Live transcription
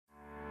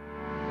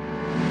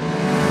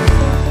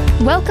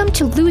Welcome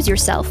to Lose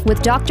Yourself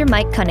with Dr.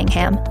 Mike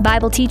Cunningham,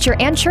 Bible teacher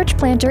and church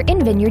planter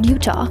in Vineyard,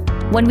 Utah.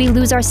 When we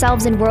lose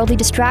ourselves in worldly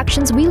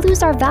distractions, we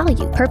lose our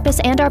value, purpose,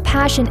 and our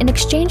passion in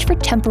exchange for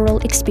temporal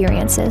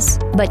experiences.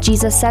 But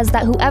Jesus says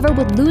that whoever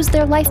would lose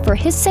their life for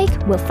his sake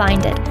will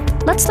find it.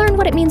 Let's learn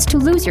what it means to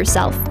lose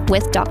yourself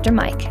with Dr.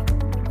 Mike.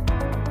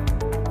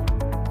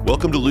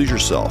 Welcome to Lose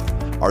Yourself.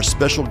 Our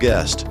special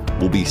guest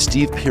will be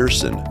Steve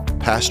Pearson,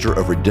 pastor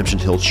of Redemption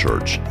Hill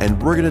Church,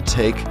 and we're going to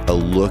take a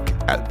look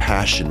at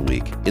Passion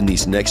Week in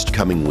these next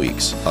coming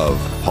weeks of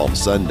Palm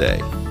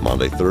Sunday,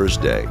 Maundy,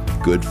 Thursday,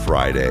 Good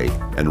Friday,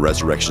 and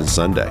Resurrection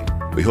Sunday.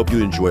 We hope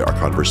you enjoy our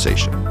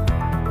conversation.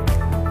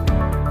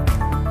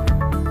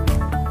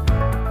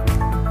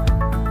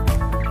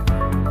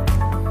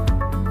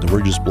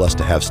 We're just blessed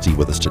to have Steve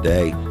with us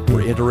today.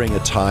 We're entering a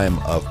time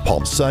of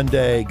Palm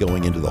Sunday,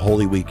 going into the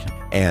Holy Week,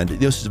 and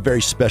this is a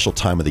very special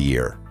time of the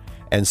year.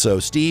 And so,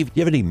 Steve, do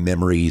you have any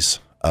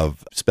memories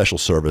of special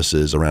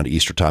services around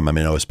Easter time? I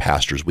mean, I know as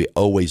pastors, we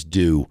always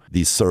do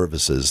these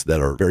services that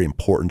are very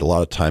important. A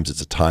lot of times it's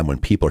a time when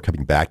people are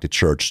coming back to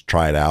church,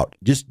 try it out.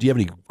 Just, do you have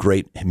any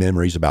great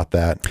memories about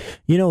that?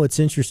 You know, it's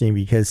interesting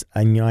because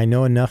I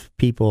know enough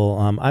people.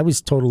 I was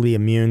totally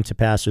immune to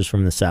pastors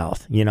from the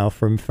South,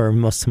 for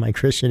most of my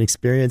Christian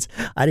experience.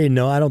 I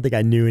don't think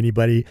I knew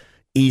anybody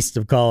east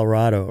of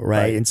Colorado,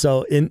 right? And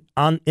so in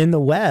the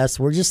West,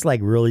 we're just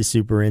like really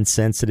super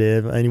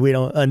insensitive and we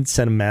don't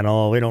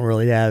unsentimental. We don't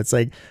really have. It's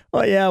like,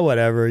 oh yeah,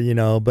 whatever,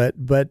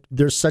 But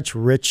there's such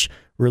rich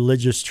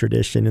religious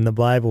tradition in the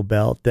Bible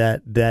Belt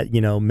that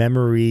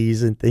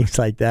memories and things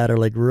like that are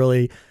like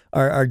really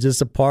are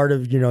just a part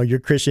of your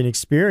Christian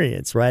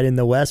experience, right? In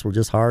the West, we're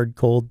just hard,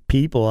 cold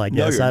people, I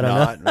guess. No, I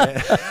don't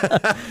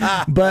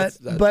know. That's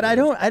but I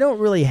don't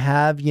really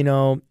have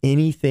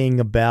anything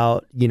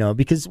about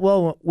because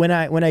when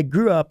I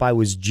grew up, I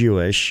was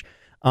Jewish,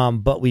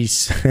 but we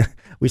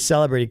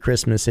celebrated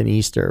Christmas and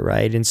Easter,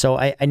 right? And so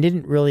I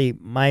didn't really,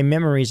 my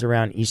memories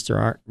around Easter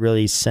aren't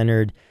really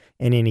centered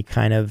in any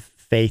kind of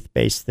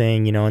faith-based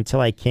thing,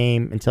 until I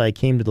came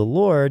to the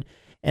Lord.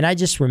 And I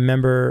just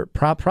remember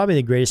probably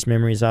the greatest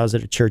memories. I was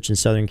at a church in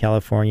Southern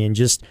California, and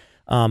just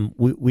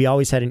we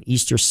always had an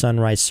Easter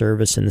sunrise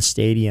service in the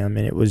stadium,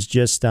 and it was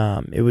just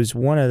it was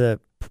one of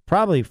the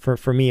probably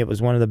for me it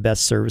was one of the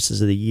best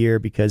services of the year,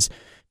 because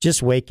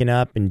just waking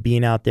up and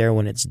being out there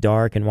when it's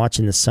dark and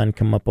watching the sun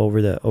come up over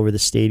the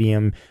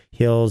stadium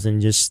hills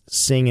and just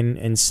singing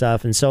and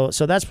stuff. And so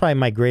that's probably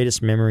my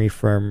greatest memory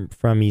from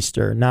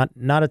Easter. Not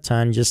a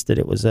ton, just that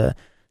it was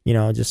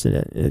just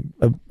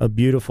a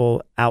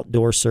beautiful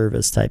outdoor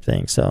service type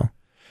thing. So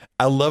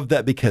I love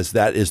that, because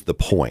that is the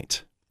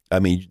point. I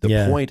mean,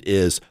 the point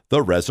is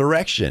the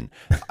resurrection.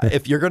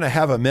 If you're going to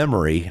have a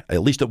memory,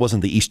 at least it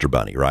wasn't the Easter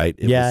Bunny, right?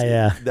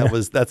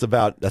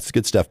 That's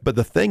good stuff. But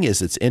the thing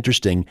is, it's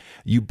interesting.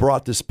 You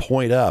brought this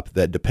point up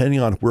that depending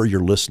on where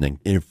you're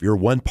listening, if you're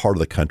one part of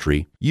the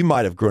country, you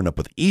might have grown up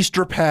with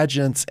Easter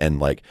pageants and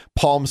like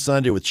Palm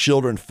Sunday with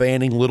children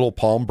fanning little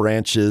palm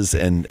branches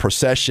and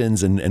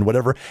processions and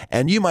whatever.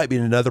 And you might be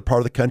in another part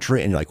of the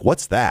country and you're like,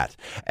 what's that?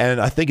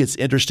 And I think it's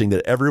interesting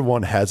that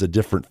everyone has a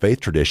different faith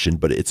tradition,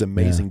 but it's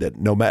amazing that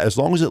no matter, as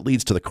long as it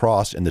leads to the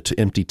cross and the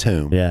empty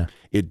tomb,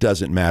 it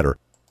doesn't matter.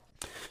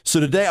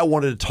 So today I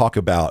wanted to talk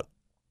about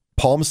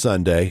Palm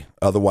Sunday,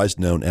 otherwise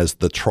known as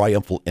the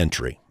triumphal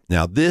entry.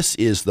 Now, this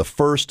is the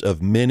first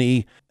of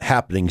many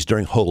happenings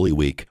during Holy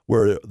Week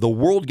where the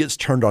world gets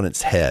turned on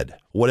its head.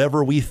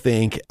 Whatever we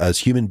think as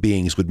human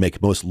beings would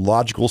make most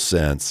logical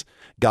sense,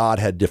 God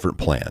had different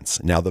plans.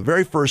 Now, the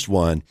very first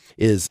one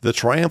is the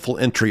triumphal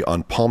entry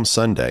on Palm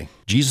Sunday.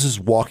 Jesus is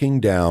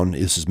walking down.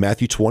 This is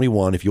Matthew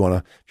 21. If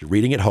you're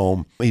reading at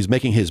home, he's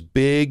making his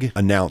big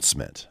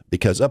announcement,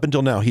 because up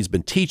until now he's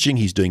been teaching,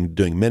 he's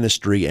doing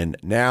ministry, and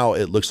now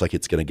it looks like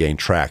it's going to gain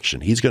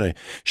traction. He's going to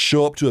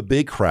show up to a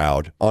big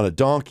crowd on a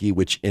donkey,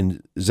 which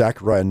in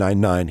Zechariah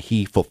 9:9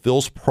 he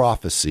fulfills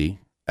prophecy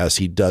as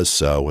he does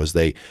so, as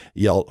they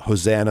yell,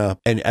 Hosanna.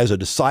 And as a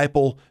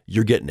disciple,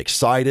 you're getting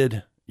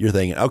excited. You're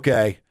thinking,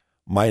 okay,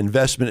 my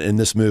investment in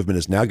this movement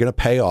is now going to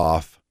pay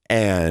off.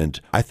 And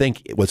I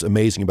think what's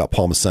amazing about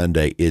Palm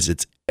Sunday is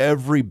it's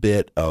every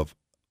bit of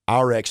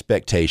our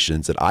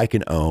expectations that I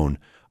can own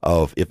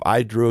of, if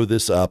I drew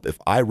this up, if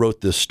I wrote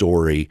this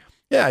story,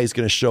 he's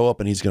going to show up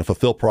and he's going to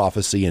fulfill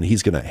prophecy and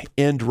he's going to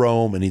end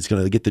Rome and he's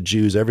going to get the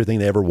Jews everything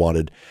they ever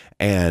wanted.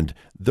 And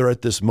they're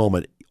at this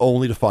moment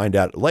only to find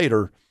out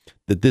later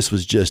that this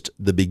was just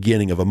the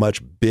beginning of a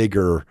much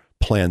bigger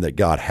plan that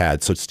God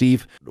had. So,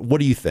 Steve, what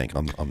do you think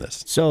on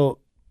this? So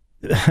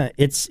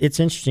it's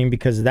interesting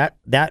because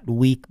that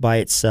week by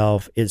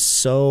itself is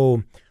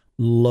so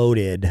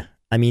loaded.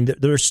 I mean,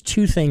 there's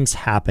two things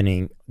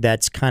happening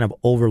that's kind of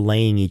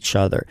overlaying each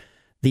other.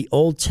 The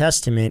Old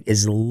Testament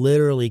is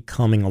literally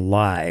coming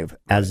alive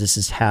as this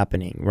is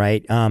happening,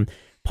 right?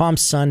 Palm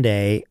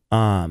Sunday,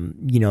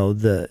 it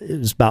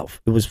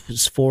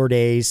was 4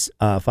 days,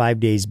 5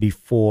 days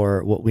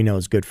before what we know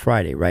is Good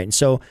Friday, right? And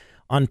so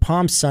on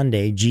Palm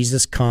Sunday,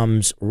 Jesus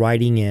comes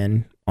riding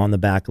in on the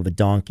back of a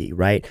donkey,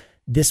 right?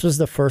 this was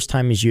the first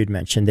time, as you had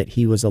mentioned, that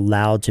he was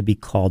allowed to be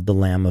called the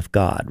Lamb of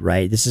God,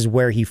 right? This is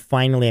where he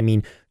finally, I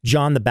mean,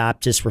 John the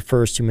Baptist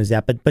refers to him as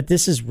that, but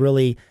this is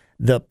really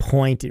the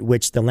point at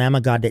which the Lamb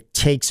of God that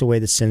takes away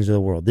the sins of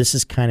the world. This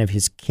is kind of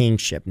his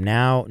kingship.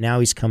 Now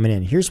he's coming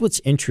in. Here's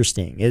what's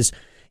interesting is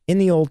in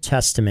the Old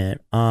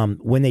Testament,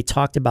 when they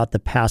talked about the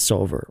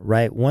Passover,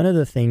 right? One of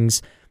the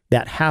things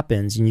that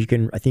happens,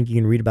 and I think you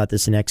can read about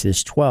this in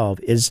Exodus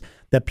 12, is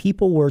that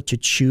people were to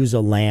choose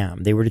a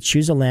lamb. They were to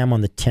choose a lamb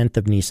on the 10th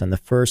of Nisan, the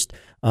first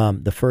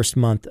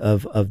month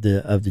of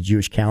the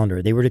Jewish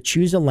calendar. They were to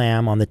choose a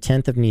lamb on the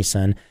 10th of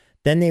Nisan.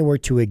 Then they were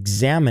to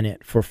examine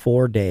it for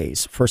 4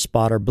 days for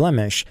spot or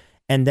blemish.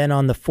 And then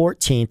on the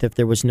 14th, if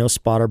there was no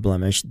spot or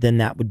blemish, then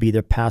that would be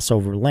their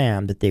Passover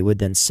lamb that they would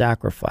then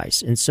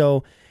sacrifice. And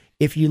so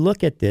if you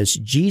look at this,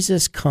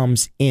 Jesus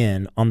comes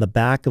in on the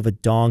back of a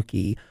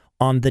donkey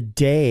on the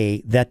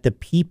day that the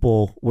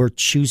people were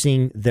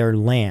choosing their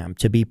lamb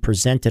to be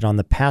presented on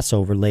the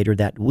Passover later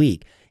that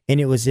week. And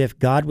it was as if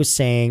God was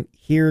saying,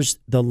 here's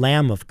the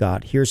Lamb of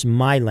God. Here's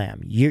my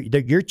lamb.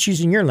 You're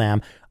choosing your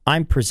lamb.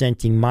 I'm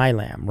presenting my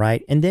lamb,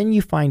 right? And then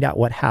you find out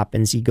what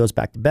happens. He goes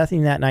back to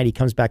Bethany that night. He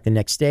comes back the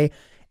next day.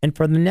 And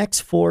for the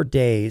next 4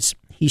 days,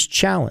 he's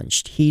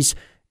challenged. He's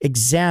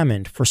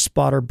examined for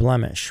spot or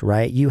blemish,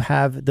 right? You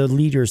have the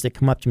leaders that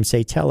come up to him and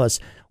say, tell us,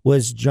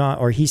 was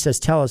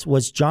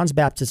John's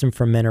baptism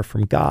from men or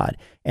from God?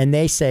 And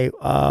they say,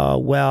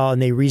 well,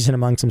 and they reason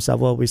amongst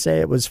themselves, well, we say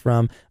it was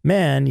from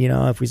men,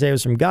 if we say it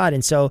was from God.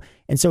 And so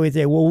we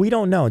say, well, we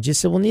don't know.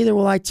 Jesus said, well, neither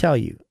will I tell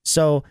you.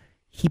 So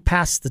he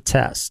passed the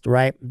test,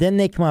 right? Then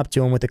they come up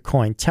to him with a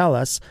coin. Tell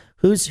us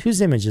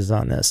whose image is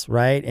on this,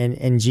 right?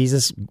 And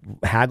Jesus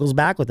haggles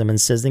back with them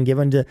and says, then give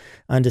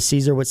unto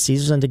Caesar what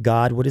Caesar's, unto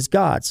God what is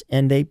God's.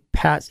 And he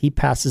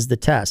passes the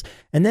test.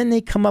 And then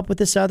they come up with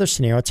this other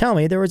scenario. Tell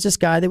me, there was this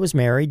guy that was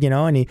married,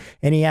 and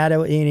he had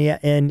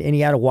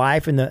a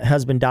wife, and the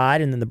husband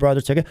died, and then the brother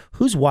took it.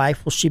 Whose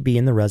wife will she be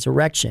in the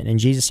resurrection? And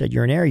Jesus said,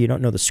 you're in error. You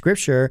don't know the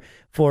scripture,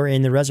 for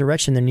in the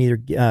resurrection they're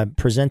neither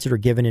presented or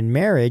given in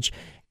marriage.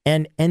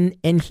 And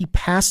he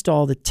passed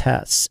all the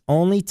tests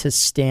only to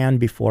stand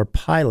before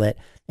Pilate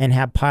and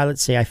have Pilate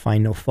say, I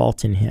find no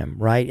fault in him,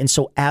 right? And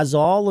so as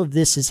all of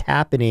this is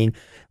happening,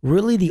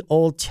 really the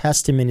Old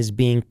Testament is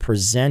being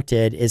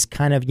presented as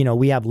kind of,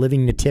 we have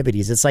living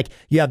nativities. It's like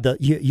you have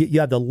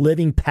the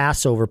living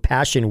Passover,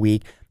 Passion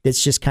Week,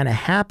 that's just kind of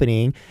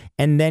happening.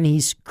 And then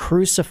he's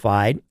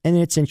crucified. And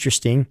it's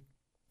interesting,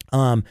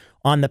 on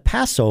the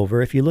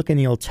Passover, if you look in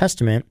the Old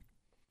Testament,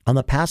 on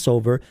the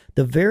Passover,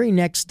 the very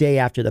next day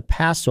after the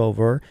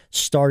Passover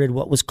started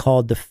what was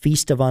called the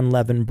Feast of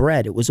Unleavened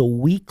Bread. It was a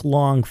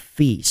week-long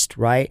feast,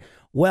 right?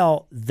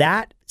 Well,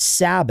 that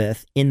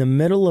Sabbath, in the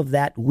middle of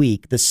that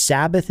week, the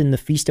Sabbath in the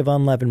Feast of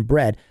Unleavened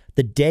Bread,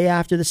 the day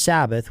after the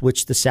Sabbath,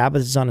 which the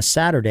Sabbath is on a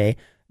Saturday,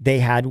 they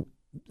had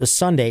a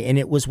Sunday, and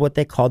it was what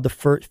they called the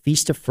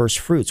Feast of First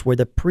Fruits, where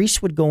the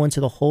priest would go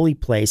into the holy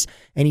place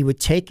and he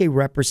would take a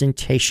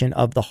representation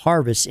of the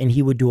harvest and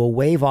he would do a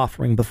wave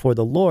offering before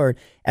the Lord,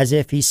 as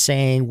if he's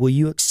saying, will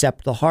you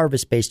accept the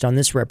harvest based on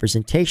this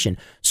representation?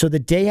 So the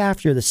day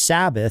after the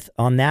Sabbath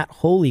on that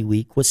Holy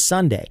Week was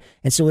Sunday.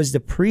 And so as the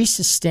priest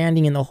is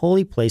standing in the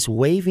holy place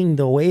waving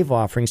the wave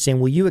offering, saying,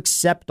 will you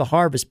accept the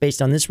harvest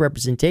based on this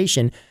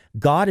representation?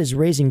 God is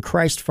raising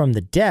Christ from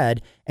the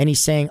dead, and he's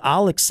saying,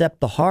 I'll accept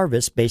the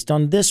harvest based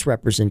on this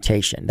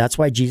representation. That's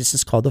why Jesus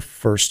is called the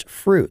first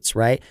fruits,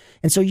 right?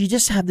 And so you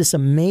just have this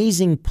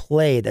amazing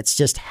play that's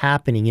just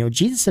happening.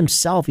 Jesus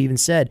himself even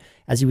said,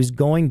 as he was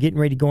getting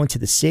ready to go into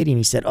the city, and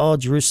he said, oh,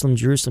 Jerusalem,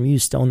 Jerusalem, you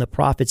stone the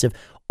prophets, if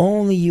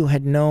only you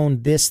had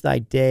known this thy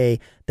day,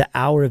 the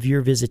hour of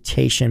your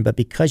visitation, but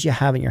because you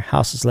haven't, your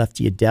house is left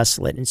to you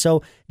desolate. And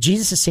so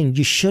Jesus is saying,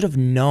 you should have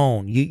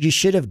known, you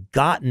should have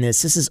gotten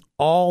this. This is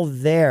all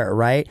there,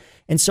 right?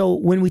 And so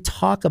when we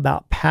talk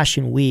about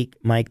Passion Week,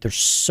 Mike, there's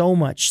so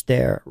much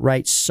there,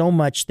 right? So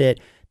much that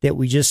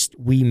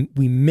we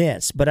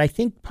miss. But I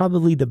think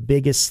probably the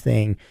biggest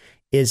thing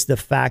is the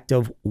fact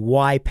of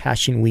why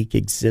Passion Week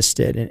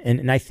existed.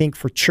 And I think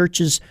for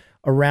churches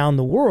around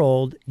the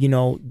world,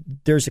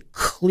 there's a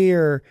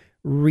clear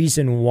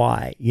reason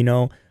why.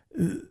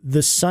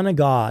 The Son of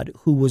God,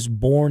 who was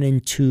born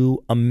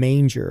into a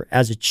manger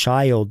as a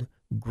child,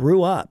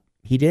 grew up.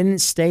 He didn't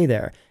stay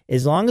there.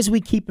 As long as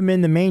we keep him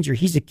in the manger,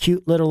 he's a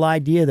cute little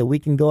idea that we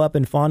can go up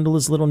and fondle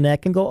his little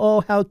neck and go,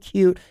 oh, how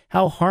cute,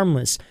 how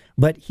harmless.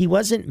 But he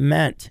wasn't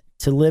meant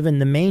to live in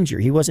the manger.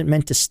 He wasn't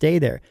meant to stay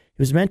there.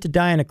 He was meant to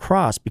die on a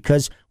cross,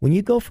 because when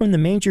you go from the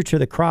manger to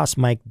the cross,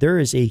 Mike, there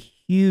is a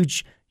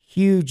huge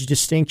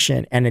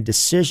distinction and a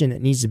decision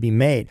that needs to be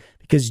made,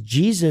 because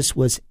Jesus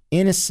was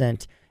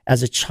innocent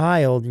as a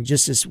child and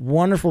just this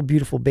wonderful,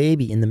 beautiful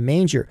baby in the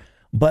manger.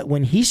 But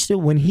when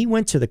he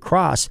went to the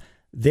cross,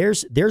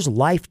 there's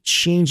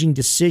life-changing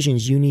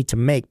decisions you need to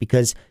make,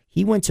 because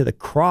he went to the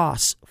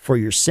cross for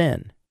your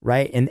sin,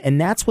 right? And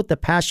that's what the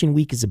Passion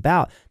Week is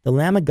about. The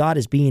Lamb of God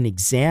is being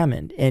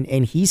examined,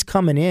 and he's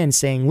coming in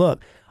saying,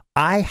 look,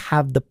 I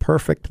have the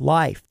perfect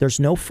life. There's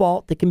no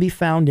fault that can be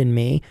found in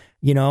me,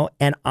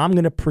 and I'm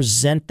going to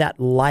present that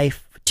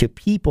life to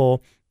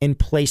people in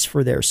place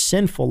for their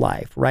sinful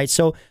life, right?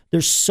 So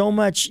there's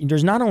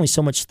not only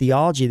so much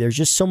theology, there's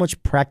just so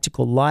much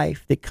practical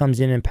life that comes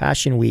in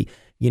Passion Week.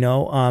 You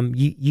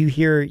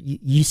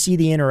see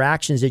the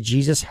interactions that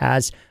Jesus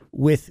has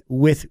with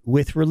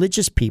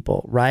religious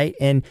people, right?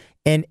 And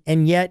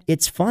yet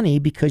it's funny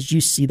because you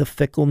see the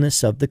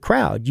fickleness of the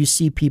crowd. You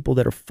see people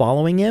that are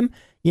following him,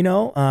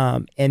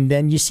 and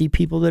then you see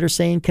people that are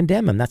saying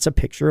condemn him. That's a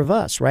picture of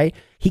us, right?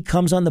 He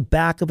comes on the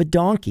back of a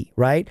donkey,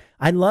 right?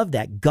 I love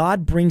that.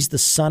 God brings the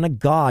Son of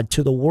God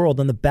to the world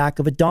on the back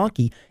of a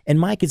donkey. And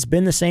Mike, it's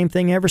been the same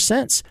thing ever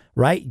since,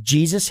 right?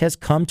 Jesus has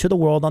come to the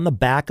world on the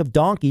back of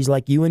donkeys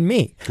like you and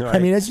me. Right. I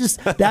mean,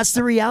 that's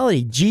the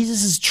reality.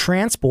 Jesus'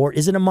 transport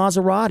isn't a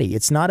Maserati.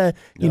 It's not a,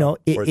 or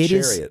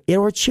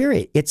a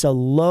chariot. It's a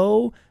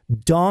low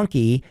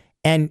donkey,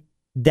 and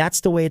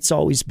that's the way it's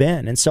always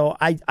been. And so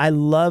I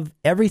love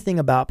everything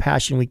about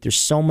Passion Week. There's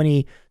so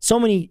many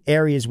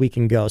areas we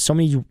can go, so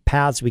many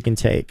paths we can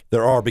take.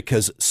 There are,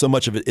 because so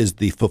much of it is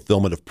the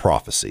fulfillment of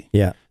prophecy.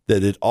 Yeah.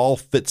 That it all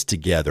fits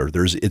together.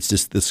 It's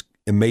just this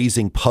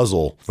amazing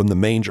puzzle from the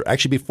manger,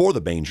 actually before the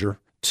manger,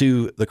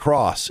 to the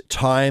cross,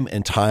 time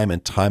and time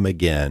and time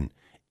again.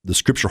 The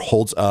scripture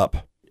holds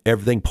up.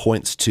 Everything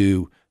points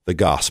to the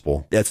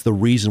gospel. That's the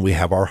reason we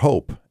have our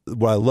hope.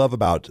 What I love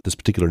about this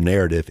particular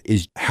narrative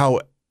is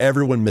how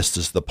everyone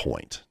misses the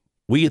point.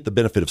 We get the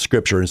benefit of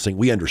scripture and saying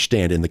we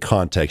understand in the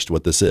context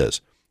what this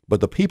is. But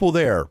the people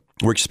there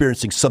were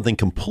experiencing something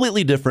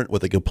completely different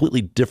with a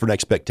completely different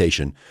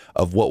expectation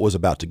of what was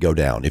about to go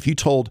down. If you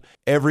told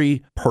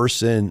every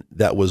person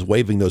that was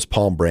waving those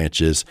palm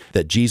branches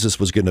that Jesus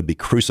was going to be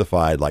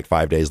crucified like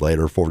 5 days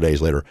later, 4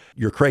 days later,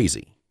 you're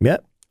crazy.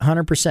 Yep,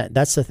 100%.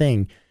 That's the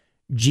thing.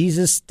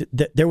 Jesus,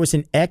 there was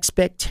an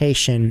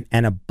expectation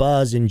and a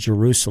buzz in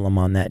Jerusalem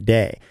on that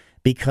day,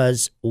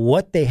 because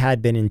what they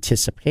had been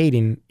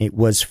anticipating, it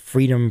was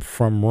freedom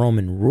from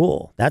Roman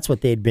rule. That's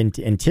what they had been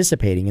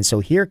anticipating. And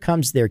so here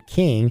comes their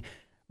king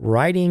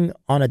riding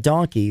on a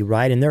donkey,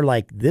 right? And they're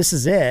like, this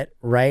is it,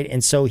 right?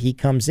 And so he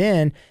comes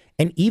in,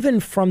 and even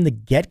from the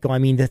get-go, I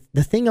mean,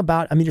 the thing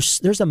about, I mean,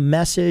 there's a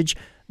message,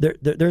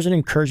 there's an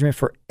encouragement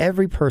for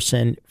every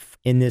person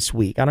in this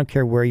week. I don't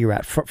care where you're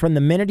at. From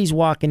the minute he's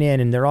walking in,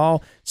 and they're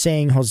all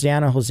saying,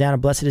 Hosanna, Hosanna,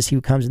 blessed is he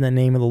who comes in the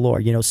name of the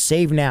Lord,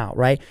 save now,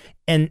 right?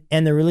 And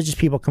the religious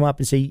people come up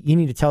and say, you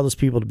need to tell those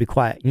people to be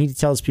quiet. You need to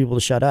tell those people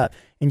to shut up.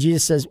 And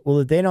Jesus says, well,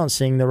 if they don't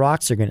sing, the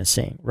rocks are going to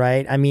sing,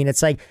 right? I mean,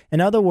 it's like,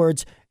 in other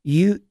words,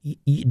 the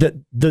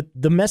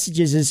message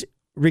is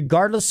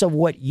regardless of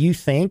what you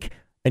think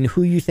and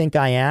who you think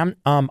I am,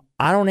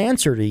 I don't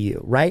answer to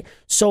you, right?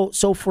 So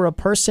for a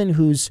person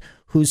who's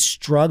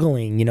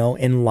struggling,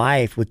 in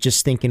life with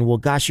just thinking, well,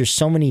 gosh, there's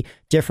so many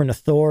different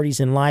authorities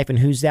in life, and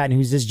who's that and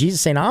who's this?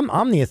 Jesus saying,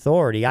 I'm the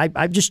authority.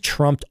 I've just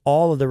trumped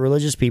all of the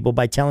religious people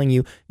by telling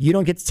you, you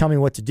don't get to tell me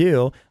what to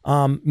do,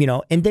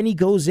 and then he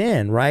goes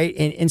in, right?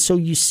 And so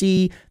you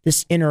see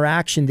this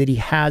interaction that he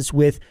has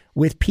with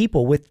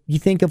people. You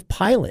think of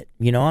Pilate,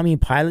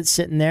 Pilate's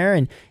sitting there,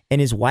 and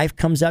his wife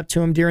comes up to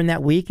him during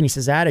that week, and he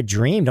says, I had a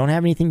dream. Don't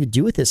have anything to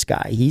do with this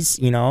guy. He's,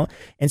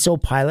 and so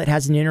Pilate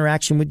has an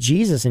interaction with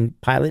Jesus, and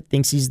Pilate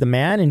thinks he's the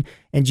man,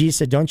 and Jesus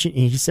said,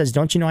 he says,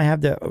 don't you know I have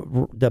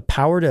the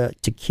power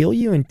to kill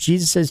you? And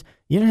Jesus says,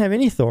 you don't have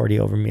any authority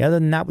over me other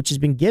than that which has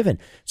been given.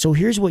 So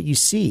here's what you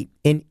see.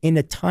 In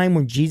a time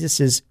when Jesus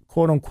is,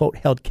 quote unquote,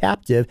 held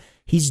captive,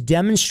 he's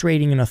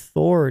demonstrating an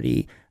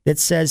authority that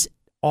says,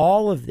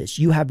 all of this,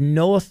 you have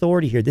no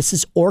authority here. This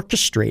is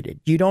orchestrated.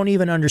 You don't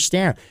even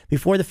understand.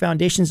 Before the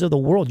foundations of the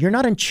world, you're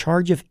not in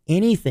charge of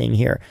anything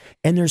here.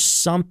 And there's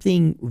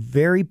something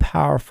very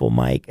powerful,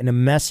 Mike, and a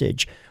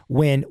message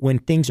when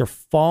things are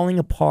falling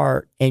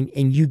apart, and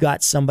you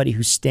got somebody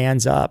who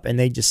stands up and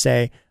they just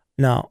say,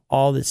 no,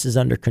 all this is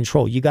under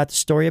control. You got the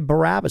story of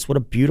Barabbas. What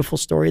a beautiful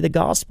story of the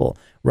gospel,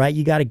 right?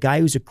 You got a guy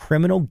who's a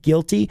criminal,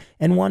 guilty,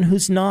 and one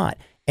who's not.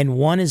 And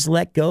one is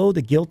let go,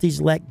 the guilty's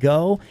let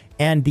go,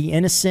 and the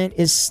innocent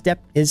is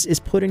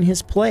put in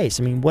his place.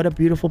 I mean, what a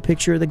beautiful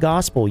picture of the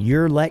gospel.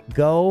 You're let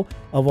go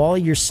of all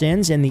your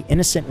sins, and the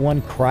innocent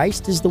one,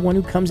 Christ, is the one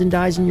who comes and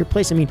dies in your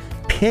place. I mean,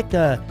 pick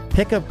a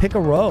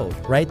road,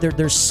 right?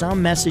 There's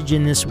some message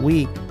in this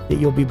week that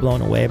you'll be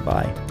blown away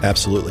by.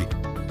 Absolutely.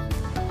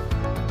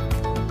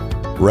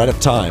 We're out of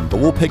time, but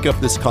we'll pick up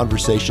this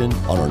conversation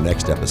on our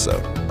next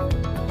episode.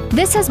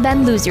 This has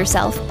been Lose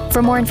Yourself.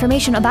 For more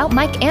information about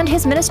Mike and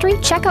his ministry,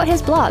 check out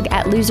his blog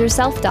at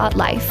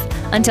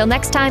loseyourself.life. Until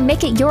next time,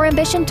 make it your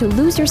ambition to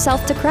lose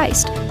yourself to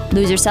Christ.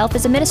 Lose Yourself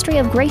is a ministry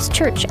of Grace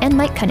Church and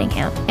Mike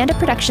Cunningham, and a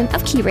production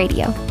of Key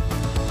Radio.